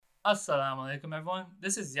Assalamu alaikum everyone.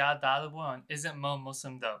 This is Ya Dalibu on Isn't Mo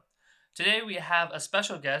Muslim Though. Today we have a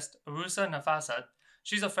special guest, Uroosa Nafasat.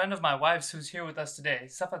 She's a friend of my wife's who's here with us today.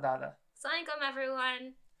 Safa Dada. Assalamualaikum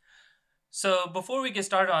everyone. So before we get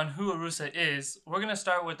started on who Uroosa is, we're going to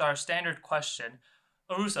start with our standard question.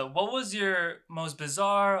 Uroosa, what was your most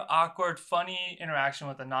bizarre, awkward, funny interaction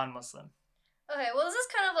with a non-Muslim? Okay, well this is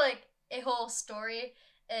kind of like a whole story.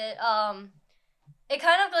 It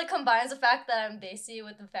kind of like combines the fact that I'm Desi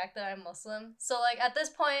with the fact that I'm Muslim. So like at this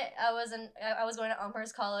point I was going to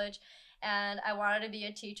Amherst College and I wanted to be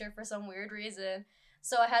a teacher for some weird reason.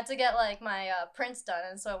 So I had to get like my prints done,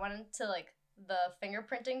 and so I went to like the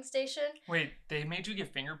fingerprinting station. Wait, they made you get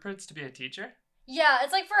fingerprints to be a teacher? Yeah,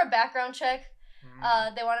 it's like for a background check.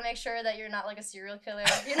 They want to make sure that you're not like a serial killer,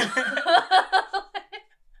 you know.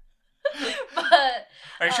 But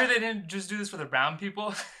Are you sure they didn't just do this for the brown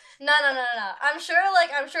people? no. I'm sure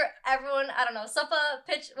everyone, I don't know, Safa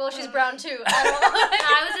pitch. Well, she's brown too. I don't know.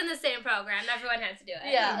 I was in the same program. Everyone had to do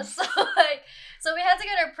it. Yeah. So we had to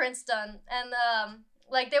get our prints done, and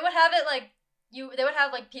like they would have it like they would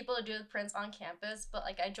have like people to do the prints on campus, but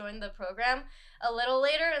like I joined the program a little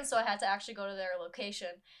later, and so I had to actually go to their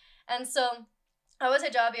location, and so I was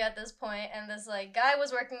hijabi at this point, and this like guy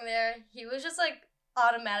was working there. He was just like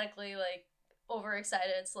automatically like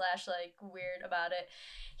overexcited slash like weird about it.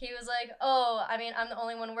 He was like, "Oh, I mean, I'm the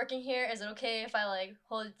only one working here. Is it okay if I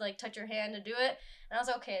touch your hand to do it?" And I was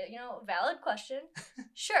like, "Okay, valid question.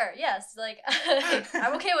 Sure, yes, like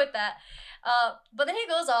I'm okay with that." But then he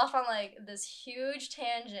goes off on like this huge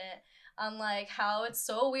tangent on like how it's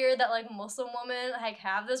so weird that like Muslim women like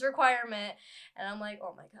have this requirement, and I'm like,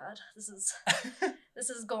 "Oh my god, this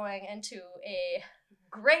is going into a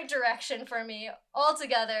great direction for me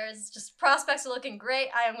altogether. It's just prospects are looking great.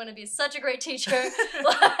 I am going to be such a great teacher."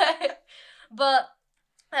 But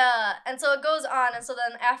and so it goes on, and so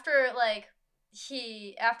then after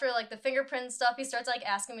the fingerprint stuff, he starts like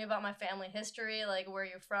asking me about my family history, like where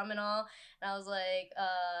you're from and all. And I was like,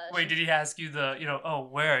 Wait, did he ask you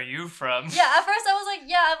where are you from? Yeah, at first I was like,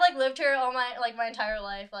 yeah, I've like lived here all my entire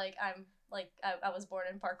life. Like I was born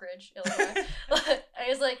in Park Ridge, Illinois. And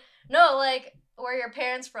he's like, no, like where are your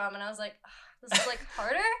parents from? And I was like, this is like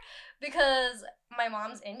harder because my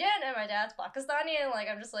mom's Indian and my dad's Pakistani, and like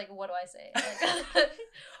I'm just like, what do I say?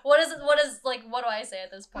 Like, what do I say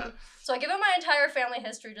at this point? So I give him my entire family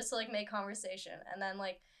history just to like make conversation, and then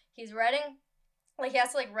like he's writing, like he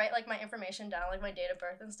has to like write like my information down, like my date of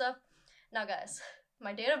birth and stuff. Now guys,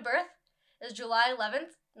 my date of birth is July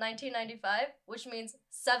 11th, 1995, which means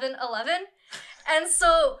 7-11. And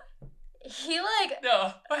so he like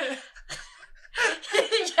No.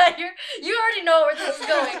 yeah, you already know where this is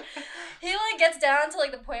going. He like gets down to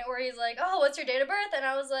like the point where he's like, "Oh, what's your date of birth?" And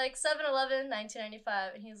I was like, 7-11,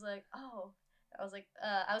 1995. And he's like, "Oh." I was like,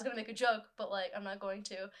 I was gonna make a joke, but like I'm not going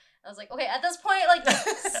to. I was like, okay, at this point, like just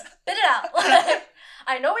spit it out. Like,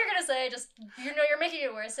 I know what you're gonna say, just you're making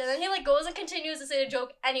it worse. And then he like goes and continues to say the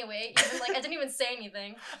joke anyway, even like I didn't even say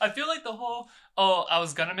anything. I feel like the whole I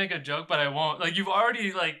was gonna make a joke but I won't. Like you've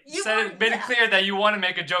already made it clear that you want to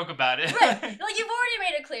make a joke about it. Right. Like you've already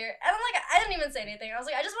made it clear. And I'm like, I didn't even say anything. I was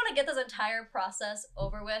like, I just want to get this entire process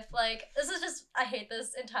over with. Like this is just I hate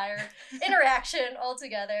this entire interaction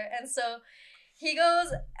altogether. And so he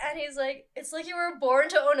goes and he's like, "It's like you were born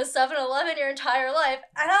to own a 7-Eleven your entire life."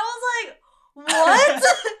 And I was like, what?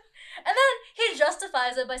 And then he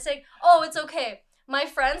justifies it by saying, "Oh, it's okay. My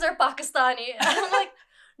friends are Pakistani." And I'm like,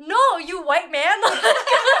 no, you white man.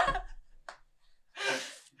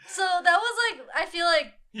 So that was like, I feel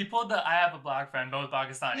like he pulled the "I have a black friend, both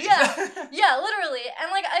Pakistani." Yeah, literally. And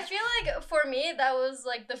like I feel like for me that was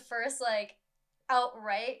like the first like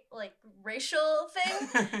outright like racial thing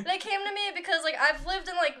that came to me, because like I've lived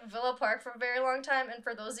in like Villa Park for a very long time, and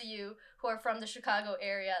for those of you who are from the Chicago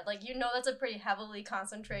area, like that's a pretty heavily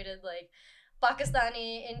concentrated like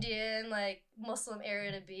Pakistani, Indian, like Muslim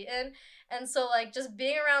area to be in. And so like just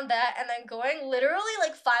being around that and then going literally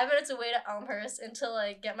like 5 minutes away to Elmhurst and to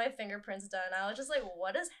like get my fingerprints done, I was just like,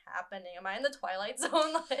 what is happening? Am I in the Twilight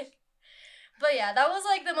Zone? Like, but yeah, that was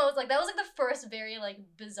like the first very like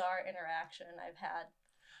bizarre interaction I've had.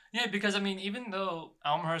 Yeah, because I mean, even though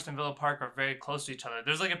Elmhurst and Villa Park are very close to each other,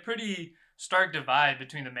 there's like a pretty stark divide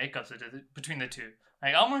between the makeups between the two.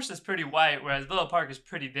 Like Elmhurst is pretty white, whereas Villa Park is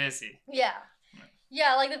pretty desi.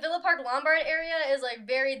 Yeah, like the Villa Park Lombard area is like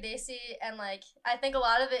very desi, and like I think a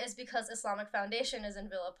lot of it is because Islamic Foundation is in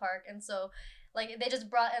Villa Park, and so like they just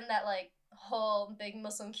brought in that like whole big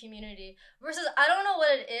Muslim community. Versus I don't know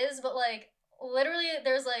what it is, but like literally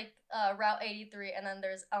there's like Route 83, and then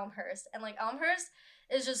there's Elmhurst, and like Elmhurst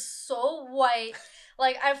is just so white.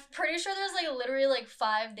 Like, I'm pretty sure there's, like, literally, like,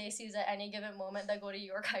 5 Daisies at any given moment that go to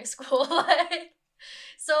York High School. Like,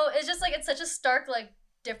 so it's just, like, it's such a stark, like,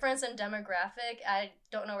 difference in demographic. I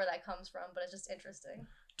don't know where that comes from, but it's just interesting.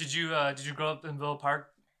 Did you grow up in Villa Park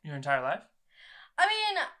your entire life? I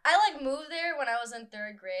mean, I, like, moved there when I was in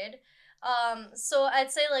 3rd grade. So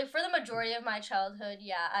I'd say, like, for the majority of my childhood,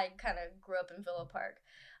 yeah, I kind of grew up in Villa Park.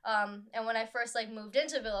 And when I first, like, moved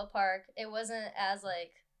into Villa Park, it wasn't as,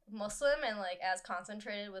 like, Muslim and, like, as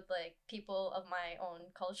concentrated with, like, people of my own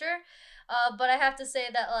culture. But I have to say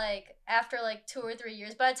that, like, after, like, 2 or 3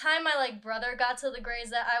 years, by the time my, like, brother got to the grades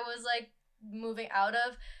that I was, like, moving out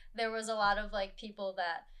of, there was a lot of, like, people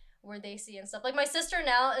that were Desi and stuff. Like, my sister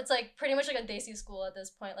now, it's, like, pretty much, like, a Desi school at this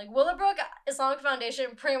point. Like, Willowbrook Islamic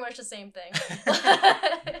Foundation, pretty much the same thing.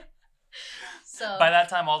 So by that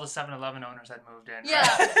time, all the 7-Eleven owners had moved in. Yeah,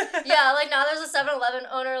 Right? yeah. Like, now there's a 7-Eleven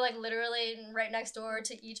owner, like, literally right next door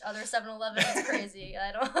to each other 7-Eleven. It's crazy.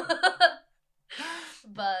 I don't...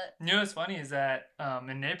 But... You know what's funny is that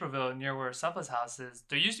in Naperville, near where Safa's house is,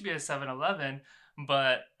 there used to be a 7-Eleven,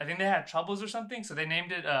 but I think they had troubles or something, so they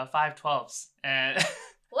named it 512s. And...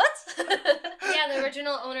 What? Yeah, the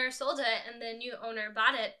original owner sold it, and the new owner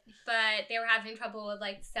bought it, but they were having trouble with,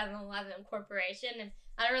 like, 7-Eleven Corporation, and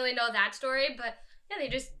I don't really know that story, but yeah, they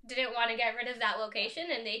just didn't want to get rid of that location,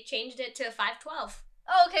 and they changed it to 512.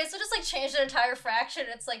 Oh, okay, so just, like, change the entire fraction,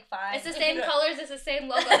 it's, like, fine. It's the same colors, it's the same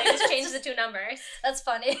logo, they just changed the 2 numbers. That's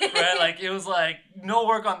funny. Right, like, it was, like, no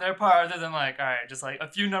work on their part other than, like, all right, just, like, a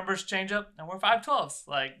few numbers change up, and we're 512s.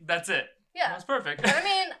 Like, that's it. Yeah. It was perfect. I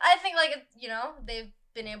mean, I think, like, you know, they've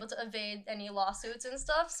been able to evade any lawsuits and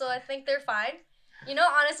stuff, so I think they're fine. You know,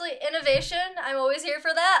 honestly, innovation, I'm always here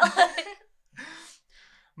for that.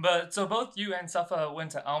 But, so both you and Safa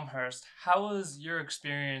went to Elmhurst. How was your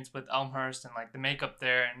experience with Elmhurst and, like, the makeup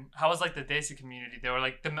there? And how was, like, the Desi community there, or,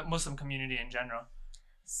 like, the Muslim community in general?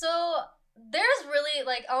 So, there's really,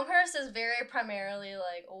 like, Elmhurst is very primarily,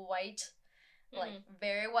 like, white. Like,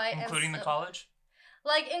 very white. Including the college?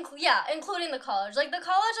 Like, including the college. Like, the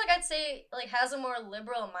college, like, I'd say, like, has a more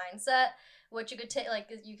liberal mindset, which you could take, like,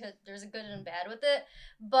 there's a good and bad with it.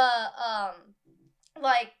 But,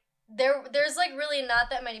 like, there's, like, really not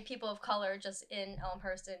that many people of color just in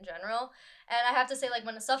Elmhurst in general. And I have to say, like,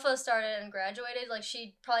 when Safa started and graduated, like,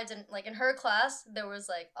 she probably didn't, like, in her class, there was,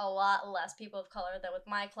 like, a lot less people of color than with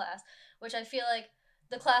my class, which I feel like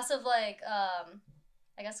the class of, like,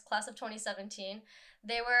 I guess class of 2017,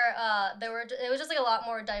 it was just, like, a lot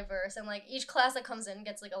more diverse, and, like, each class that comes in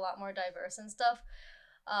gets, like, a lot more diverse and stuff.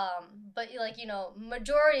 But, like, you know,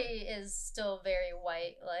 majority is still very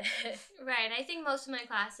white, like. Right, I think most of my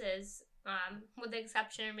classes, with the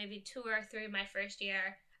exception of maybe 2 or 3 my first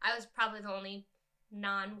year, I was probably the only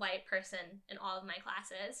non-white person in all of my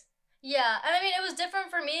classes. Yeah, and I mean, it was different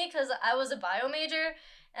for me because I was a bio major,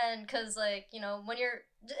 and because, like, you know,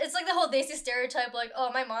 it's like the whole Desi stereotype, like,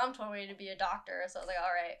 oh, my mom told me to be a doctor, so I was like,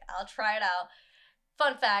 all right, I'll try it out.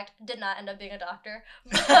 Fun fact, did not end up being a doctor.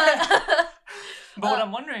 But what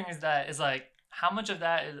I'm wondering is like, how much of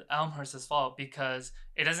that is Elmhurst's fault? Because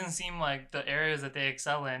it doesn't seem like the areas that they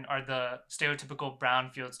excel in are the stereotypical brown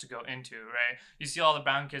fields to go into, right? You see all the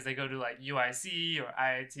brown kids, they go to, like, UIC or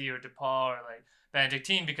IIT or DePaul or, like,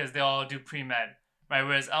 Benedictine because they all do pre-med, right?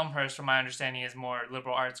 Whereas Elmhurst, from my understanding, is more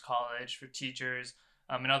liberal arts college for teachers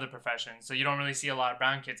and other professions. So you don't really see a lot of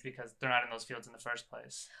brown kids because they're not in those fields in the first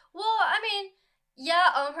place. Well, I mean, yeah,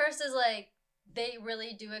 Elmhurst is, like, they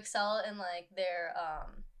really do excel in, like, their,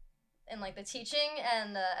 in, like, the teaching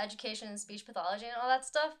and the education and speech pathology and all that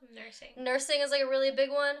stuff. Nursing is, like, a really big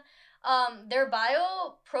one. Their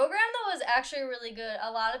bio program, though, is actually really good.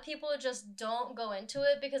 A lot of people just don't go into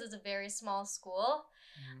it because it's a very small school.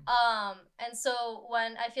 Mm-hmm. And so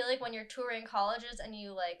I feel like when you're touring colleges and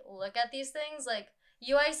you, like, look at these things, like,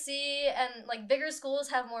 UIC and, like, bigger schools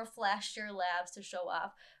have more flashier labs to show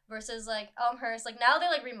off versus, like, Elmhurst. Like, now they,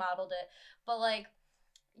 like, remodeled it, but, like,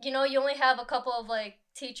 you know, you only have a couple of, like,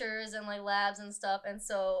 teachers and, like, labs and stuff, and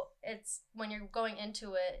so it's, when you're going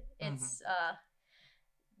into it, it's,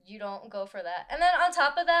 you don't go for that. And then on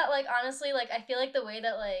top of that, like, honestly, like, I feel like the way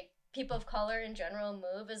that, like, people of color in general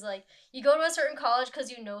move is, like, you go to a certain college because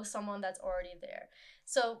you know someone that's already there.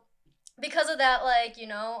 So because of that, like, you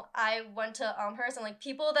know, I went to Elmhurst, and, like,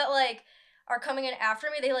 people that, like, are coming in after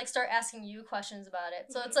me, they, like, start asking you questions about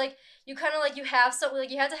it. So it's, like, you kind of, like, you have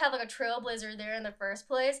you have to have, like, a trailblazer there in the first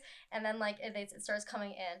place, and then, like, it starts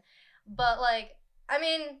coming in. But, like, I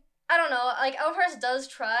mean, I don't know, like, Elmhurst does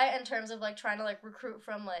try in terms of, like, trying to, like, recruit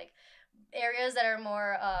from, like, areas that are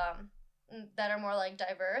more, like,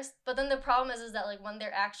 diverse. But then the problem is that, like, when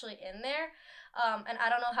they're actually in there, And I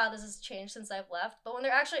don't know how this has changed since I've left, but when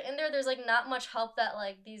they're actually in there, there's like not much help that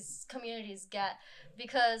like these communities get,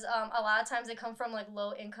 because a lot of times they come from like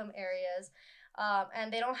low income areas,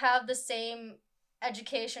 and they don't have the same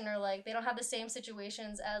education, or like they don't have the same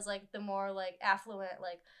situations as like the more like affluent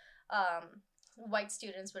like white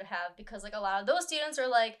students would have, because like a lot of those students are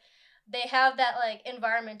like they have that like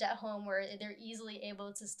environment at home where they're easily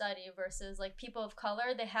able to study, versus like people of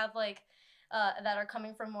color, they have like that are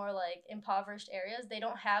coming from more like impoverished areas, they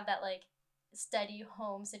don't have that like steady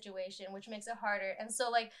home situation, which makes it harder. And so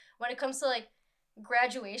like when it comes to like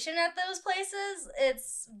graduation at those places,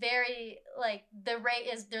 it's very like the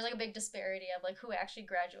rate is, there's like a big disparity of like who actually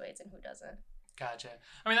graduates and who doesn't. Gotcha.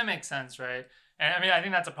 I mean, that makes sense, right? And I mean, I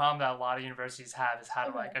think that's a problem that a lot of universities have, is how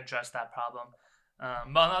to Mhm. like address that problem.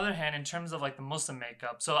 But on the other hand, in terms of like the Muslim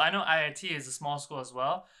makeup, so I know IIT is a small school as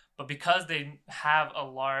well, but because they have a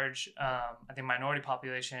large, I think, minority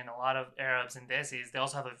population, a lot of Arabs and Desis, they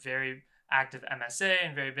also have a very active MSA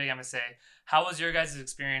and very big MSA. How was your guys'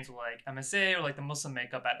 experience with like MSA or like the Muslim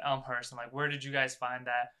makeup at Elmhurst, and like where did you guys find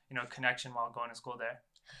that, you know, connection while going to school there?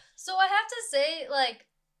 So I have to say, like,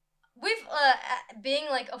 we've being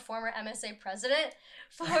like a former MSA president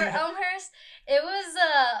for Elmhurst, it was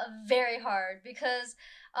very hard, because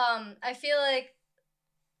I feel like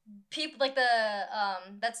people like the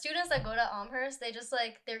that students that go to Elmhurst, they just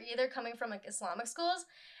like they're either coming from like Islamic schools,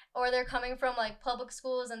 or they're coming from like public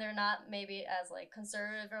schools, and they're not maybe as like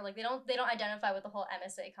conservative, or like they don't identify with the whole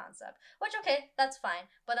MSA concept, which okay, that's fine.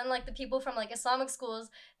 But then like the people from like Islamic schools,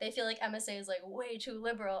 they feel like MSA is like way too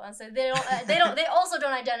liberal, and so they also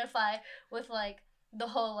don't identify with like the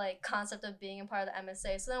whole like concept of being a part of the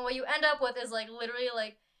MSA. So then what you end up with is like literally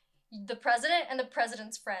like the president and the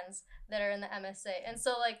president's friends that are in the MSA. And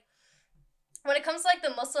so like when it comes to like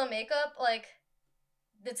the Muslim makeup, like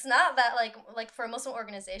it's not that like for a Muslim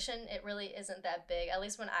organization, it really isn't that big, at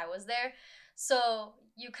least when I was there. So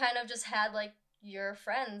you kind of just had like your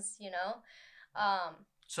friends, you know.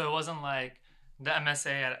 So it wasn't like the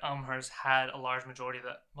MSA at Elmhurst had a large majority of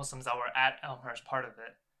the Muslims that were at Elmhurst part of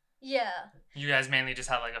it. Yeah. You guys mainly just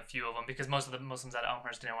had like a few of them, because most of the Muslims at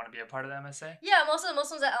Elmhurst didn't want to be a part of the MSA. Yeah, most of the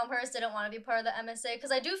Muslims at Elmhurst didn't want to be part of the MSA,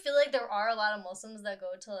 because I do feel like there are a lot of Muslims that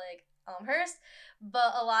go to like Elmhurst,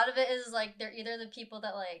 but a lot of it is like they're either the people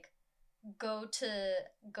that like go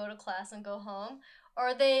to class and go home,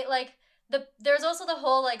 or they like there's also the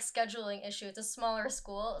whole like scheduling issue. It's a smaller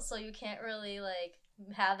school, so you can't really like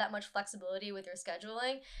have that much flexibility with your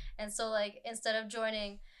scheduling. And so like instead of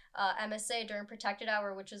joining MSA during protected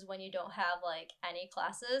hour, which is when you don't have like any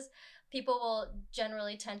classes, people will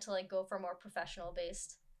generally tend to like go for more professional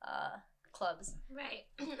based clubs. Right.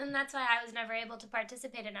 And that's why I was never able to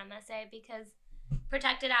participate in MSA, because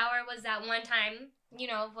protected hour was that one time, you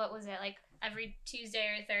know, what was it, like every Tuesday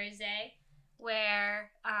or Thursday,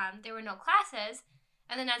 where there were no classes.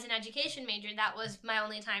 And then as an education major, that was my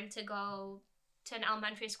only time to go to an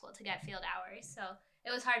elementary school to get field hours. So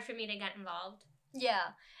it was hard for me to get involved.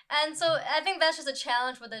 Yeah. And so I think that's just a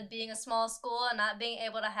challenge with it being a small school and not being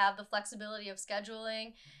able to have the flexibility of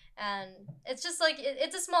scheduling. And it's just like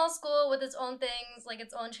it's a small school with its own things, like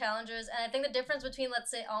its own challenges. And I think the difference between,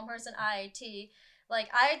 let's say, Elmhurst and IIT, like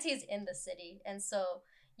IIT is in the city, and so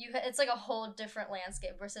it's like a whole different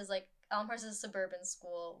landscape, versus like Elmhurst is a suburban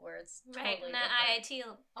school where it's right. Totally and at IIT,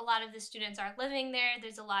 a lot of the students are living there.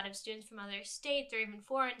 There's a lot of students from other states or even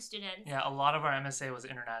foreign students. Yeah, a lot of our MSA was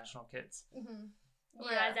international kids. Mm-hmm.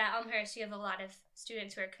 Whereas at Elmhurst, you have a lot of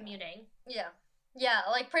students who are commuting. Yeah. Yeah,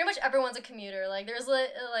 like pretty much everyone's a commuter. Like there's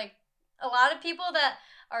like a lot of people that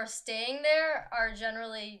are staying there are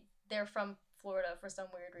generally they're from Florida for some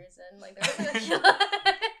weird reason. Like there's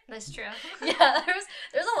That's true. Yeah,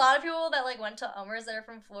 there's a lot of people that like went to Elmhurst that are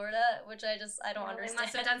from Florida, which I don't understand. They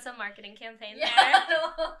must have done some marketing campaign Yeah.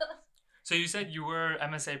 there. So you said you were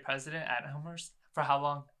MSA president at Elmhurst for how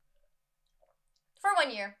long? For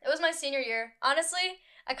 1 year. It was my senior year. Honestly,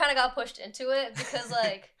 I kind of got pushed into it because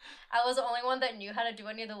like I was the only one that knew how to do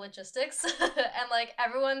any of the logistics, and like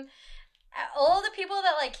everyone, all the people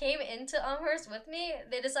that like came into Elmhurst with me,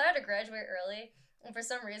 they decided to graduate early. And for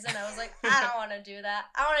some reason, I was like, I don't want to do that.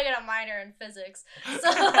 I want to get a minor in physics.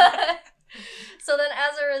 So, so then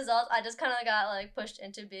as a result, I just kind of got like pushed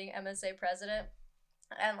into being MSA president.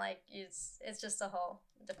 And like, it's just a whole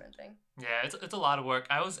different thing. Yeah, it's a lot of work.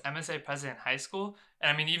 I was MSA president in high school.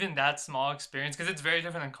 And I mean, even that small experience, because it's very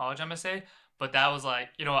different than college MSA, but that was like,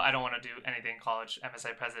 you know what, I don't want to do anything college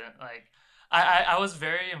MSA president. Like, I was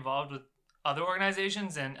very involved with other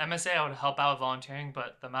organizations, and MSA I would help out with volunteering,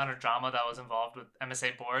 but the amount of drama that was involved with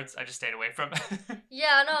MSA boards, I just stayed away from.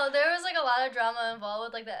 Yeah, no, there was like a lot of drama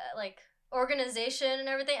involved with like organization and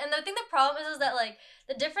everything. And I think the problem is that like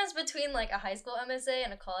the difference between like a high school MSA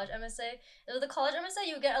and a college MSA is with the college MSA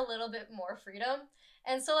you get a little bit more freedom.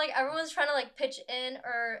 And so like everyone's trying to like pitch in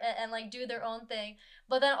and like do their own thing.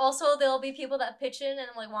 But then also there'll be people that pitch in and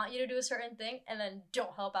like want you to do a certain thing and then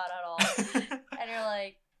don't help out at all. And you're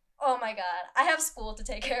like, oh my god, I have school to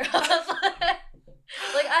take care of.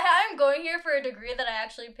 Like, I'm going here for a degree that I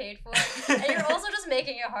actually paid for. And you're also just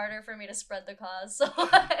making it harder for me to spread the cause. So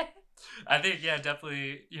I think, yeah,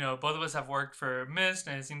 definitely, both of us have worked for MIST,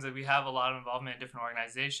 and it seems like we have a lot of involvement in different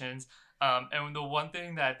organizations. And the one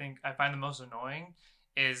thing that I think I find the most annoying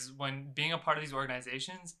is when being a part of these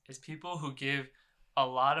organizations is people who give a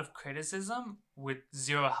lot of criticism with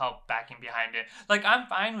zero help backing behind it. Like, I'm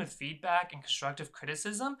fine with feedback and constructive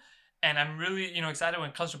criticism, and I'm really, excited when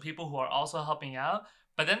it comes from people who are also helping out.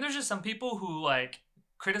 But then there's just some people who, like,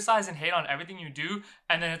 criticize and hate on everything you do,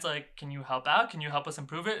 and then it's like, can you help out? Can you help us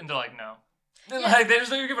improve it? And they're like, no. And Yeah. like, they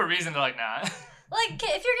just like, give a reason. They're like, nah. like, if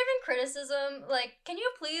you're giving criticism, like, can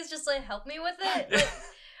you please just like help me with it? Like,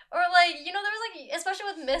 or like, there was like, especially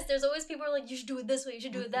with MIST, there's always people who are like, you should do it this way, you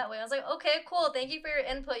should do it that way. I was like, okay, cool, thank you for your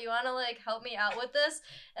input. You want to like help me out with this?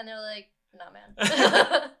 And they're like, nah,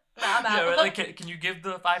 man. Nah, I'm out. Yeah, like, can you give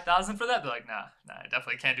the $5,000 for that? They're like, nah, I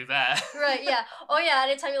definitely can't do that. Right, yeah. Oh yeah,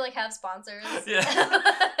 anytime you like have sponsors. Yeah.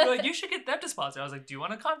 They're like, you should get them to sponsor. I was like, do you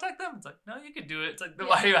want to contact them? It's like, no, you can do it. It's like, then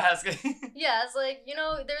why are you asking? Yeah, it's like,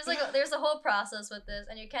 there's a whole process with this,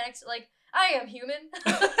 and you can't like, I am human.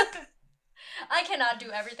 I cannot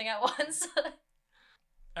do everything at once.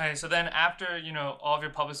 Alright, so then after, all of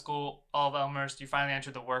your public school, all of Elmhurst, you finally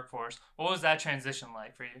entered the workforce. What was that transition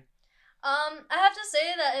like for you? I have to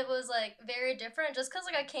say that it was like very different just because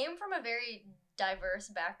like I came from a very diverse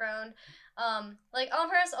background. Like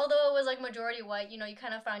Elmhurst, although it was like majority white, you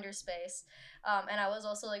kind of found your space. And I was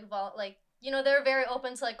also like they're very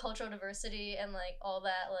open to like cultural diversity and like all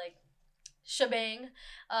that like shebang.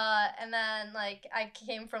 And then like I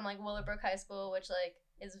came from like Willowbrook High School, which like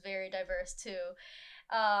is very diverse too.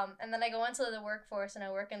 And then I go into the workforce and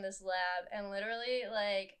I work in this lab, and literally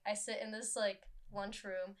like I sit in this like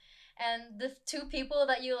lunchroom. And the two people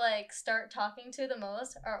that you, like, start talking to the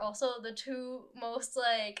most are also the two most,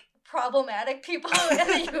 like, problematic people in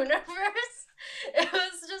the universe. It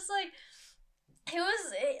was just, like,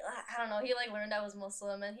 I don't know, he, like, learned I was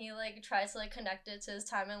Muslim, and he, like, tries to, like, connect it to his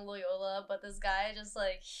time in Loyola, but this guy just,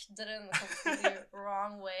 like, did it in the completely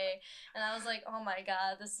wrong way. And I was like, oh my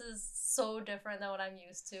god, this is so different than what I'm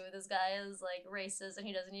used to. This guy is, like, racist, and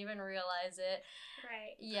he doesn't even realize it.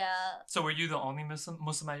 Right. Yeah. So were you the only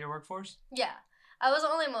Muslim at your workforce? Yeah. I was the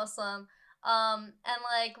only Muslim. And,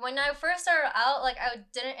 like, when I first started out, like, I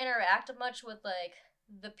didn't interact much with, like,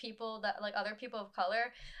 the people that, like, other people of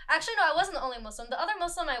color. Actually, no, I wasn't the only Muslim. The other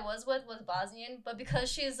Muslim I was with was Bosnian, but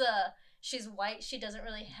because she's white, she doesn't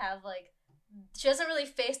really have, like, she doesn't really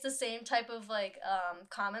face the same type of, like,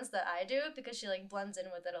 comments that I do, because she, like, blends in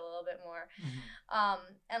with it a little bit more. Mm-hmm.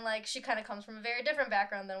 And, like, she kind of comes from a very different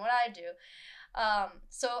background than what I do.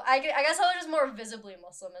 So I guess I was just more visibly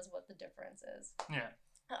Muslim is what the difference is. Yeah.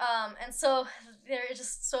 And so they're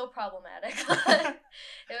just so problematic.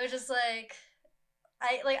 It was just like,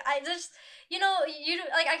 I just, you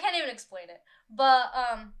like, I can't even explain it. But,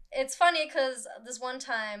 it's funny because this one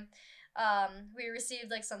time, we received,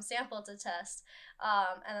 like, some sample to test.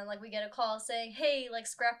 And then, like, we get a call saying, hey, like,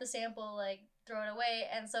 scrap the sample, like, throw it away.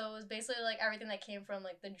 And so it was basically, like, everything that came from,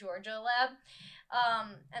 like, the Georgia lab.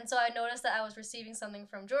 And so I noticed that I was receiving something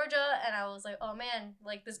from Georgia, and I was like, oh man,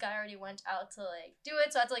 like, this guy already went out to, like, do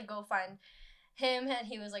it. So I had to, like, go find him, and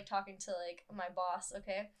he was, like, talking to, like, my boss,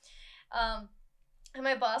 okay? And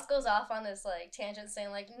my boss goes off on this, like, tangent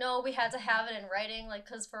saying, like, no, we had to have it in writing, like,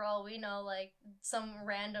 because for all we know, like, some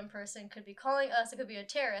random person could be calling us, it could be a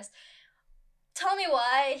terrorist. Tell me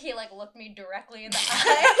why he, like, looked me directly in the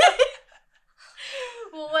eye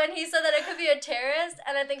when he said that it could be a terrorist,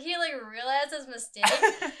 and I think he, like, realized his mistake,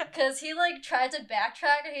 because he, like, tried to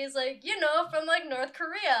backtrack, and he's like, from, like, North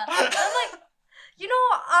Korea. And I'm like,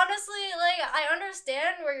 honestly, like, I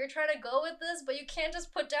understand where you're trying to go with this, but you can't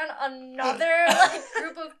just put down another, like,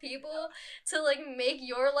 group of people to, like, make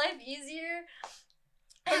your life easier.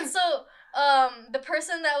 And so, the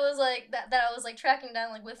person that was, like, that I was, like, tracking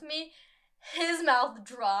down, like, with me, his mouth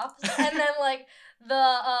drops, and then, like,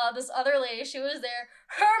 this other lady, she was there,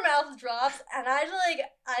 her mouth drops, and I'm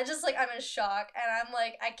in shock, and I'm,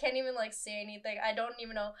 like, I can't even, like, say anything. I don't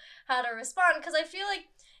even know how to respond, because I feel like,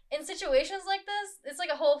 in situations like this, it's like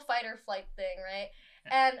a whole fight or flight thing, right?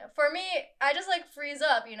 And for me, I just, like, freeze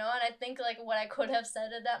up, and I think, like, what I could have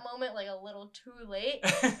said at that moment, like, a little too late.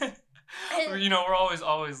 And- You know, we're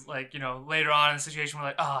always like, you know, later on in the situation, we're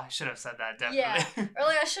like, oh, I should have said that, definitely. Yeah. Or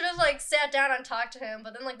like I should have like sat down and talked to him,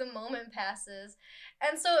 but then like the moment passes.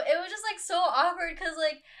 And so it was just like so awkward because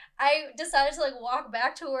like I decided to like walk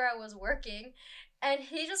back to where I was working and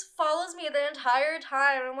he just follows me the entire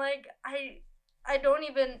time. I'm like, I don't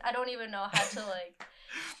even know how to like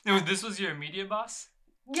No, this was your immediate boss?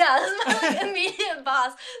 yeah, this is my like immediate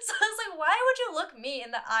boss. So I was like, why would you look me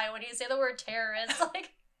in the eye when you say the word terrorist?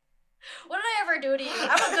 Like, what did I ever do to you?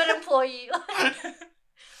 I'm a good employee.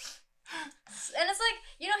 And it's like,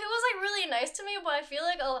 you know, he was like really nice to me, but I feel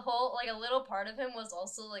like a little part of him was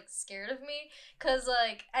also like scared of me, cause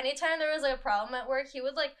like anytime there was like a problem at work, he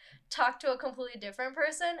would like talk to a completely different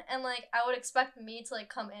person, and like I would expect me to like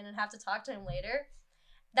come in and have to talk to him later.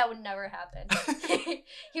 That would never happen.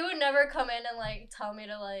 He would never come in and like tell me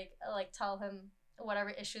to like tell him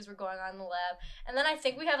whatever issues were going on in the lab. And then I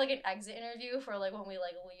think we have like an exit interview for like when we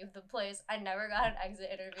like leave the place. I never got an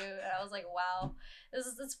exit interview, and I was like, wow,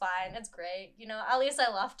 it's fine, it's great. You know, at least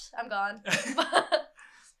I left. I'm gone.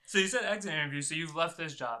 So you said exit interview, so you've left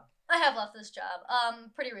this job. I have left this job.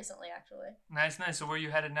 Pretty recently actually. Nice. So where are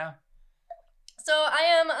you headed now? So I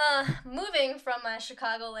am moving from my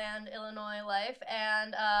Chicagoland, Illinois life,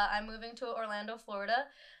 and I'm moving to Orlando, Florida,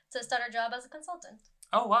 to start a job as a consultant.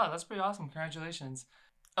 Oh, wow. That's pretty awesome. Congratulations.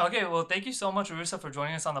 Okay, well, thank you so much, Uroosa, for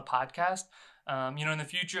joining us on the podcast. You know, in the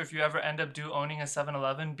future, if you ever end up owning a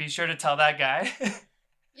 7-Eleven, be sure to tell that guy.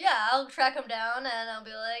 Yeah, I'll track him down and I'll be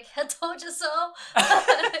like, I told you so.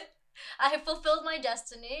 I fulfilled my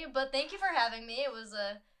destiny, but thank you for having me. It was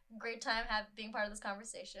a great time being part of this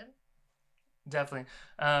conversation. Definitely.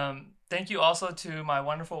 Thank you also to my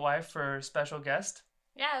wonderful wife for special guest.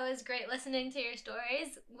 Yeah, it was great listening to your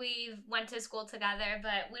stories. We went to school together,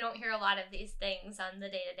 but we don't hear a lot of these things on the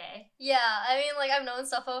day-to-day. Yeah, I mean, like, I've known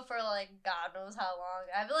Safa for, like, God knows how long.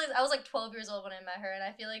 I feel like I was, like, 12 years old when I met her, and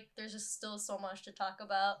I feel like there's just still so much to talk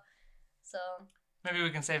about. So Maybe we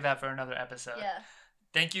can save that for another episode. yeah.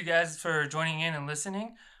 Thank you guys for joining in and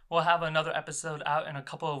listening. We'll have another episode out in a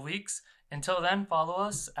couple of weeks. Until then, follow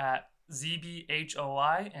us at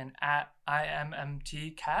ZBHOI and at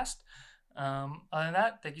IMMTcast. Other than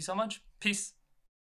that, thank you so much. Peace.